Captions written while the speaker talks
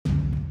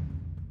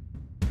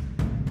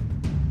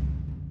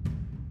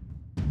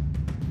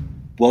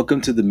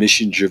Welcome to the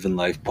Mission Driven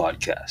Life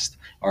podcast.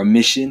 Our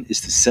mission is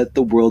to set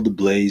the world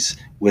ablaze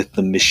with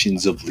the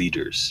missions of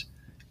leaders,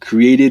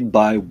 created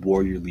by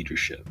Warrior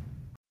Leadership.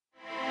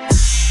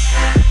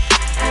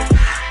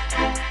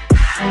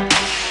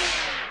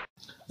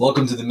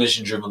 Welcome to the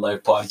Mission Driven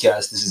Life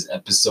podcast. This is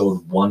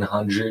episode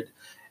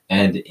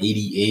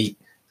 188.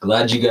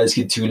 Glad you guys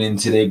could tune in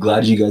today.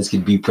 Glad you guys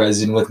could be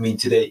present with me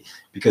today.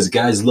 Because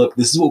guys, look,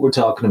 this is what we're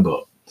talking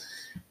about.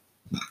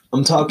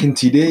 I'm talking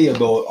today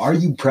about, are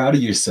you proud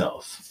of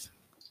yourself?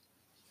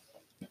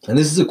 And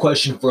this is a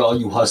question for all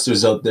you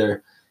hustlers out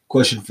there,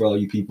 question for all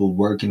you people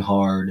working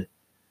hard,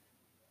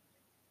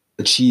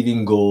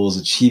 achieving goals,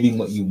 achieving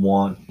what you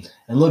want.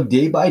 And look,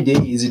 day by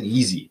day isn't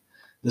easy.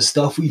 The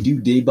stuff we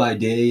do day by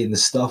day and the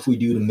stuff we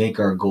do to make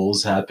our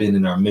goals happen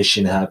and our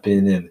mission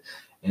happen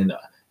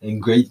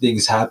and great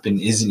things happen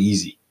isn't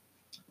easy.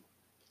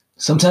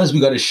 Sometimes we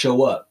got to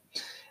show up.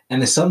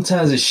 And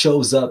sometimes it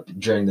shows up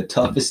during the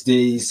toughest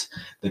days,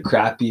 the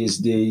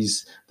crappiest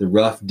days, the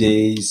rough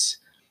days,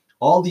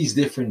 all these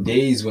different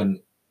days when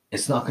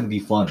it's not going to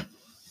be fun.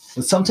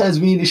 But sometimes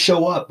we need to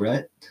show up,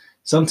 right?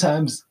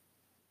 Sometimes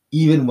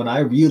even when I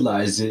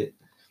realize it,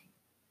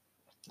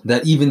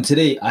 that even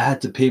today, I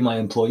had to pay my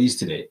employees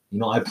today.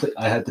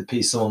 I had to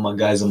pay some of my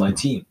guys on my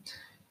team.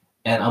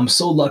 And I'm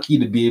so lucky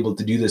to be able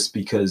to do this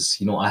because,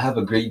 I have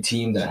a great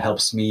team that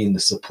helps me and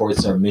that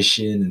supports our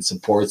mission and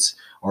supports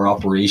our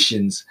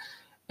operations.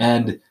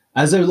 And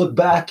as I look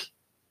back,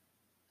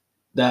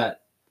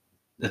 that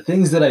the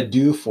things that I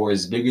do for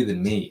is bigger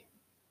than me.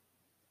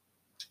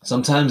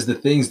 Sometimes the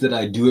things that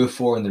I do it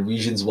for and the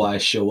reasons why I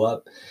show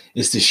up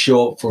is to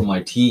show up for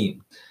my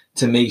team,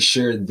 to make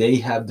sure they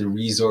have the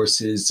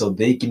resources so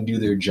they can do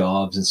their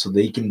jobs and so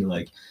they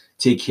can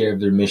take care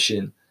of their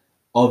mission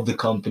of the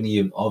company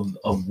and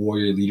of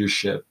Warrior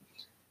Leadership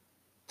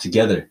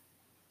together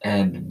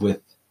and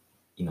with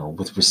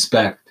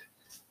respect,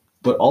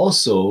 but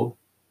also,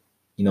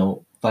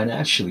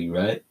 financially,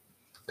 right?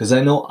 Because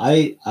I know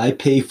I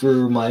pay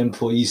for my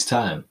employees'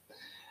 time.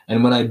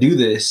 And when I do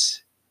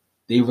this,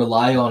 they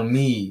rely on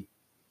me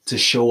to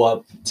show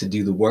up, to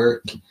do the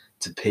work,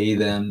 to pay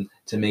them,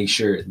 to make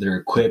sure they're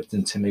equipped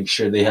and to make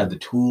sure they have the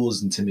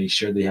tools and to make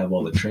sure they have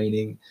all the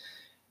training.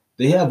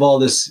 They have all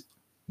this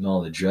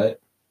knowledge, right?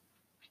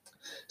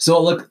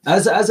 So look,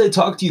 as I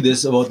talk to you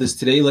about this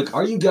today,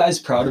 are you guys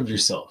proud of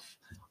yourself?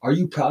 Are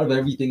you proud of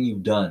everything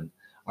you've done?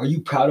 Are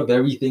you proud of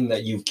everything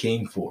that you've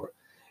came for?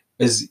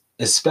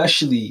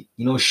 Especially,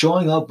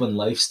 showing up when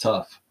life's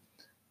tough.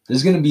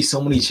 There's going to be so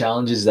many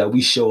challenges that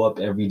we show up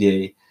every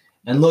day.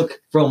 And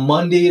look, from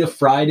Monday to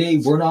Friday,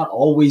 we're not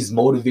always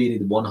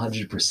motivated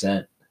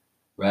 100%,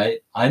 right?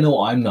 I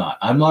know I'm not.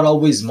 I'm not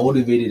always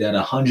motivated at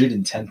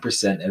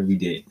 110% every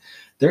day.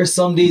 There are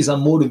some days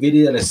I'm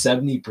motivated at a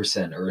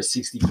 70% or a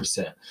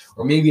 60%,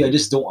 or maybe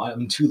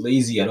I'm too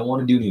lazy. I don't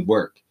want to do any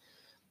work.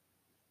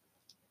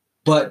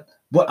 But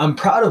what I'm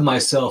proud of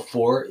myself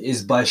for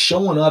is by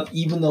showing up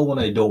even though when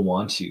I don't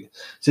want to.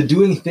 So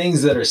doing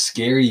things that are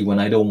scary when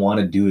I don't want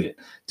to do it.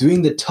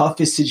 Doing the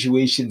toughest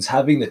situations,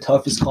 having the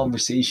toughest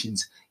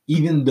conversations,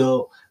 even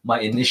though my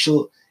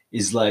initial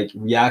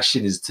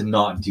reaction is to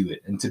not do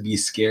it and to be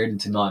scared and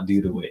to not do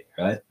it away,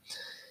 right?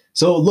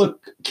 So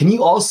look, can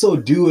you also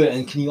do it?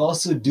 And can you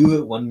also do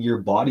it when your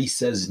body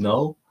says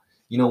no?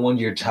 When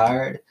you're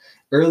tired?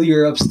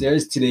 Earlier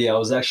upstairs today, I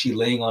was actually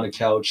laying on a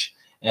couch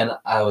and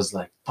I was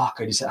like, fuck,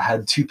 I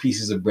had 2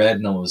 pieces of bread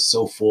and I was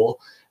so full.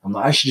 I'm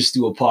like, I should just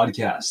do a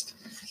podcast.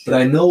 But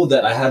I know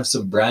that I have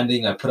some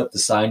branding. I put up the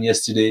sign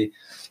yesterday.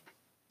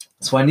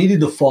 So I needed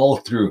to follow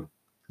through.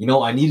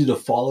 I needed to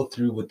follow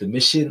through with the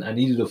mission. I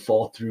needed to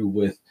follow through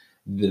with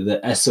the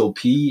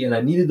SOP, and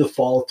I needed to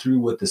follow through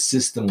with the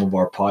system of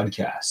our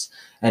podcast.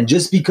 And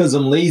just because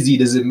I'm lazy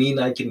doesn't mean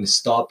I can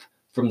stop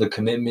from the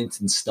commitments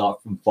and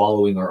stop from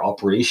following our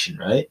operation,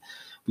 right?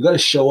 We got to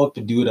show up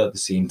and do it at the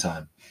same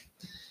time.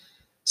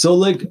 So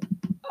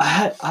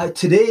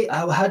today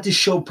I had to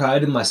show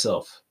pride in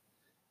myself.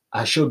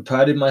 I showed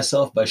pride in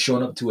myself by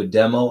showing up to a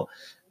demo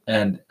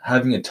and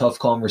having a tough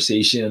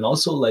conversation and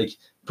also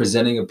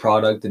presenting a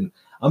product. And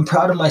I'm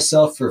proud of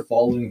myself for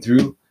following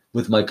through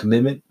with my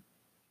commitment,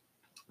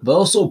 but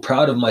also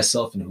proud of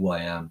myself and who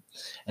I am.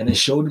 And it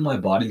showed in my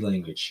body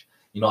language.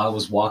 I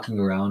was walking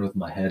around with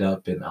my head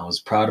up and I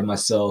was proud of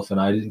myself and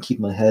I didn't keep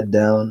my head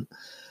down.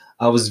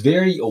 I was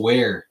very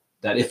aware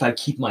that if I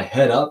keep my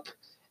head up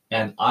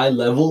and eye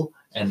level,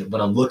 and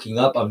when I'm looking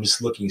up, I'm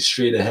just looking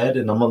straight ahead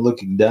and I'm not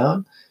looking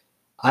down,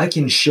 I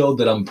can show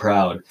that I'm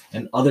proud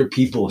and other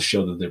people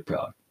show that they're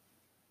proud.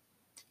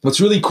 What's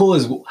really cool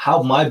is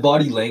how my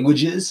body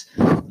language is.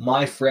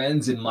 My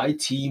friends and my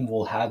team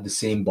will have the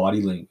same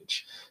body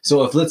language.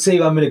 So if let's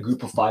say I'm in a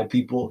group of 5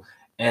 people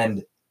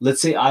and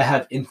let's say I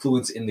have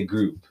influence in the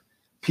group,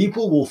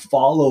 people will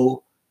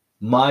follow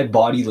my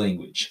body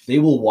language. They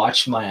will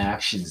watch my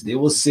actions. They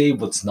will say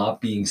what's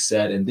not being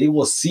said and they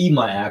will see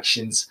my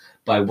actions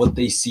by what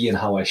they see and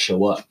how I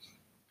show up.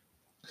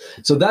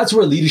 So that's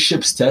where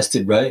leadership's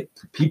tested, right?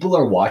 People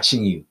are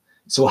watching you.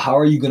 So how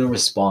are you going to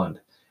respond?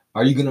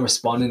 Are you going to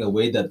respond in a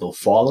way that they'll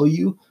follow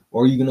you?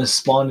 or are you gonna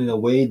spawn in a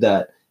way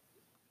that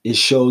it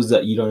shows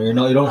that you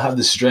don't have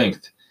the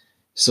strength?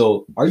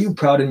 So are you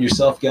proud in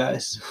yourself,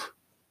 guys?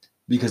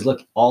 Because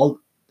look,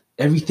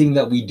 everything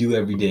that we do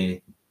every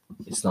day,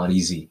 it's not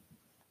easy.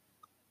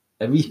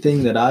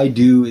 Everything that I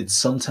do, it's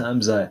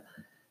sometimes I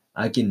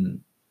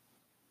can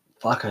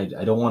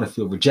I don't want to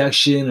feel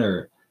rejection,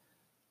 or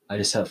I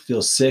just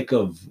feel sick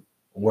of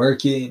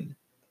working.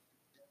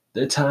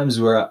 There are times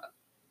where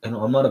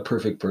I'm not a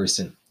perfect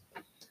person.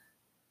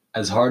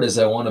 As hard as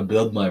I want to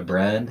build my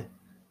brand,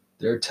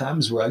 there are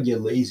times where I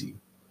get lazy.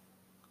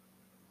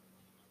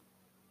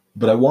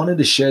 But I wanted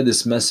to share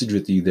this message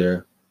with you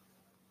there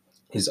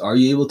is, are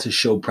you able to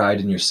show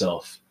pride in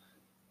yourself,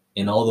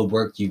 in all the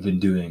work you've been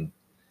doing,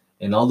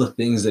 in all the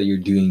things that you're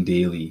doing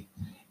daily,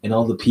 in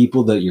all the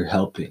people that you're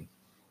helping?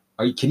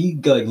 Can you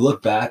like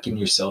look back in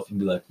yourself and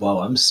be like, wow,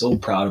 I'm so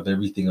proud of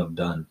everything I've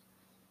done.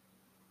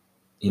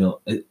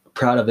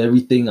 Proud of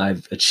everything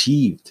I've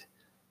achieved.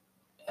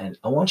 And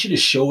I want you to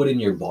show it in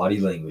your body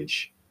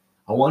language.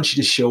 I want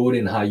you to show it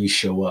in how you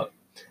show up.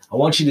 I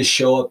want you to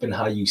show up in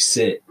how you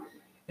sit.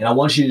 And I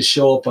want you to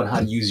show up on how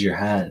to use your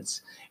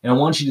hands. And I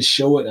want you to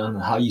show it on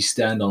how you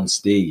stand on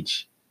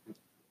stage.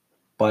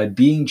 By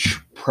being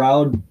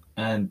proud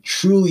and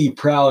truly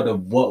proud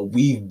of what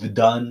we've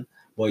done,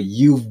 what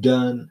you've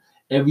done,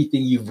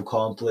 everything you've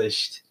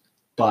accomplished,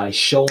 by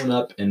showing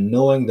up and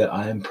knowing that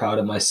I am proud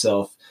of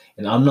myself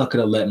and I'm not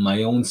going to let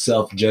my own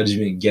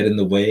self-judgment get in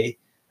the way,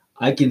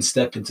 I can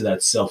step into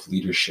that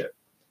self-leadership.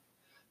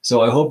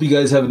 So I hope you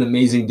guys have an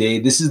amazing day.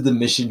 This is the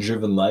Mission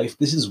Driven Life.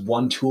 This is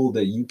one tool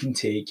that you can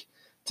take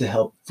to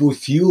help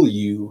fuel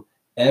you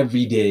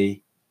every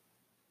day,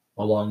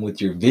 along with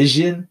your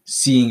vision,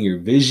 seeing your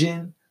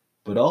vision,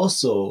 but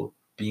also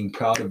being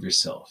proud of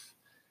yourself,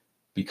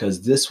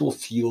 because this will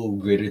fuel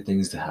greater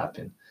things to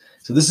happen.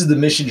 So this is the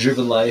Mission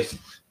Driven Life.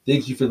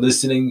 Thank you for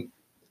listening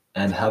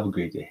and have a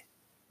great day.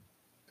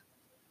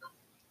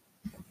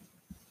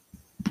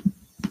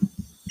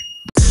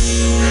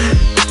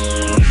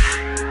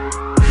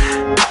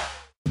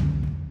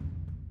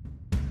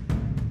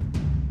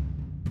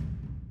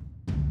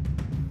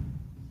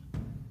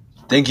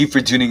 Thank you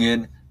for tuning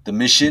in. The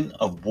mission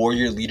of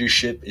Warrior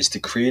Leadership is to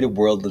create a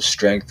world of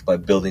strength by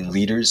building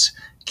leaders,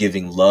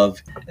 giving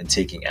love, and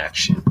taking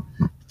action.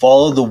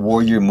 Follow the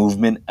Warrior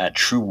movement at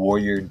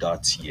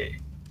truewarrior.ca.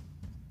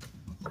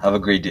 Have a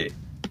great day.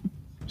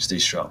 Stay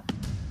strong.